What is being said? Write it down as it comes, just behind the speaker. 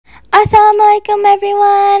Assalamualaikum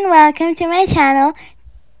everyone, welcome to my channel.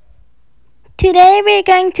 Today we're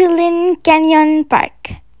going to Lynn Canyon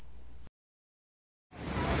Park.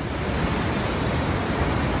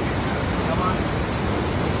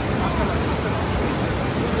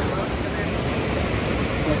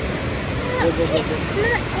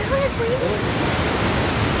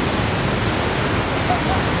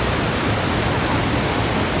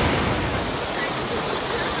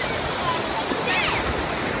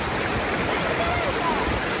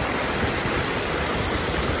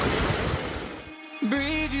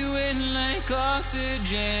 Breathe you in like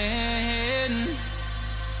oxygen.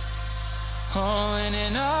 Oh, in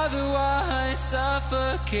an otherwise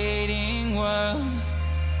suffocating world,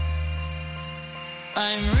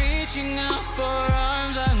 I'm reaching out for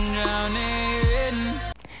arms, I'm drowning.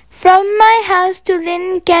 From my house to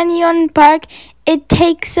Lynn Canyon Park, it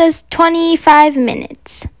takes us 25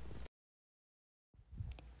 minutes.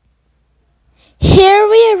 Here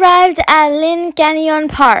we arrived at Lynn Canyon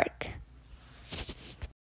Park.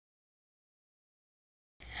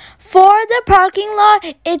 For the parking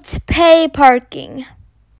lot, it's pay parking.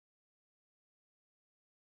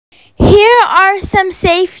 Here are some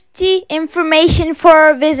safety information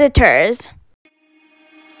for visitors.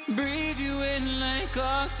 Breathe you in like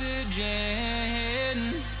oxygen.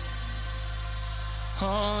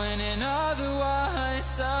 Oh, in an otherwise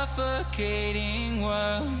suffocating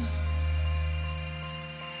world,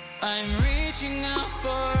 I'm reaching out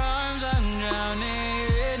for arms, I'm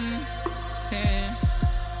drowning.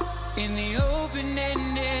 In the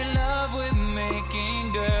open-ended love we're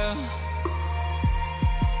making, girl.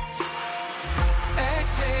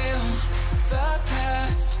 Exhale the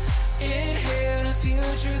past, inhale the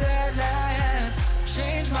future that lasts.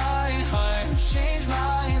 Change my heart, change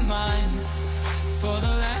my mind. For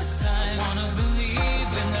the last time, wanna believe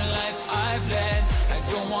in the life I've led. I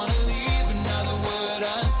don't wanna leave another word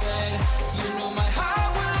unsaid. You know my heart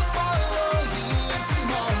will follow you in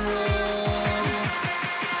tomorrow.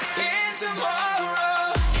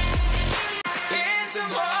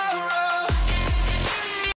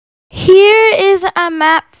 Here is a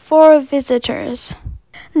map for visitors.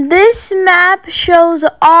 This map shows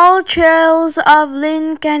all trails of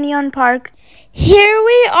Lynn Canyon Park. Here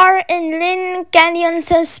we are in Lynn Canyon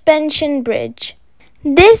Suspension Bridge.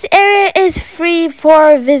 This area is free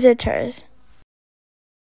for visitors.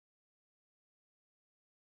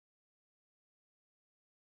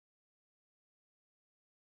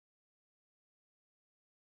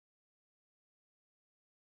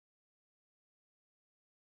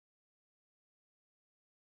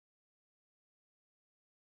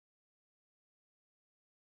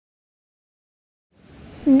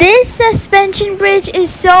 This suspension bridge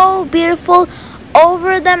is so beautiful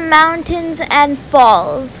over the mountains and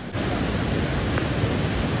falls.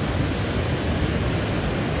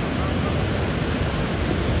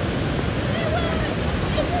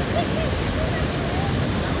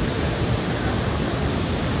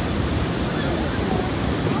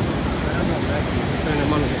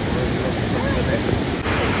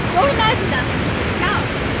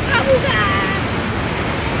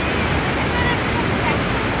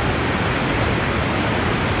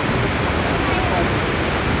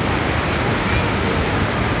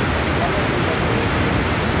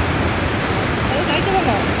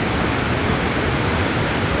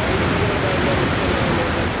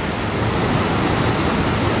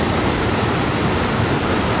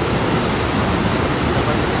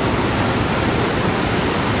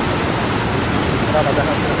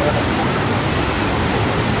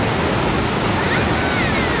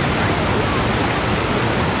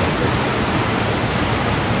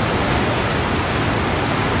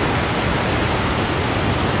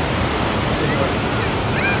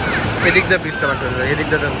 এদিক দিয়ে ব্রিজটা বাঁচতে হবে, এদিক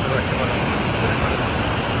দিয়ে বাঁচতে পারো।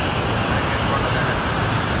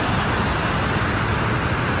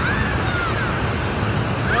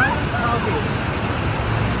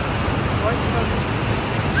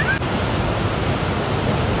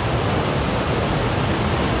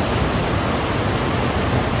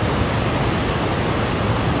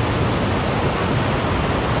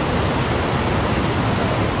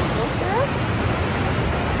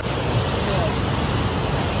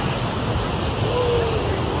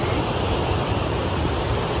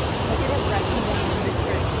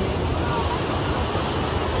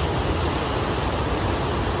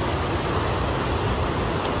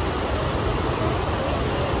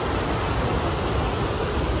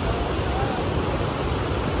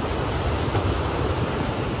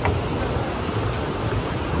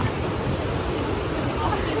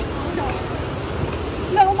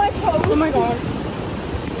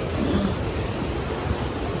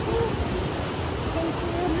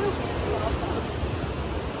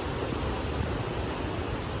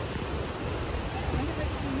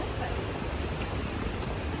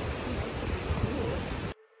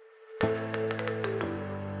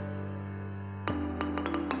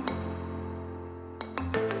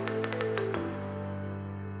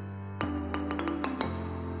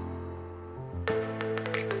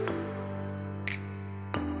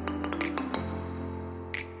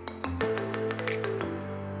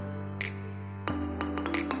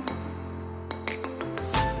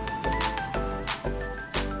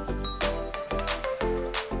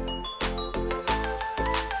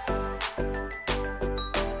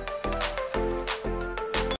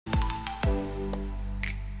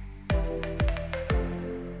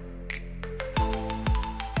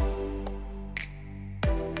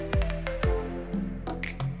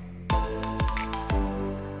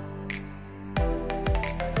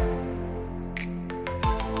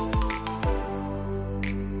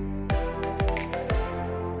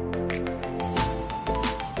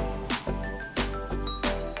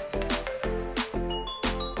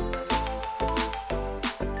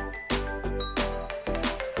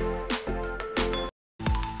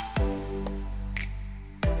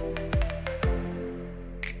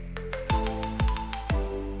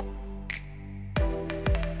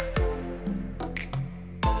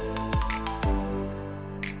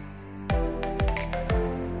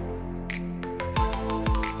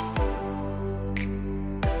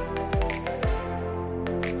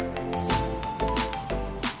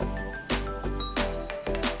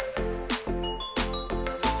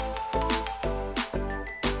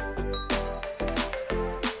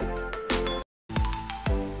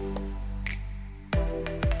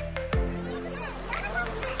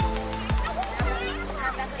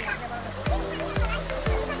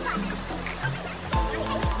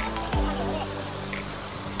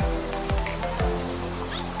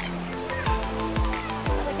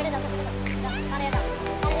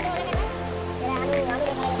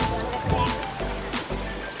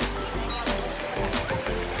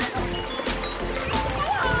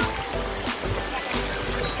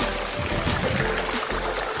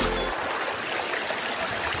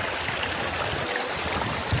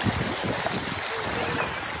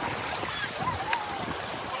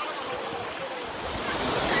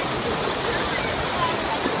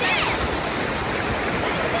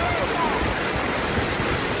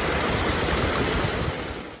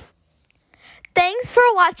 Thanks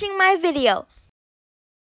for watching my video.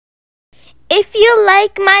 If you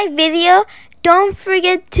like my video, don't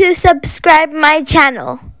forget to subscribe my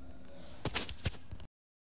channel.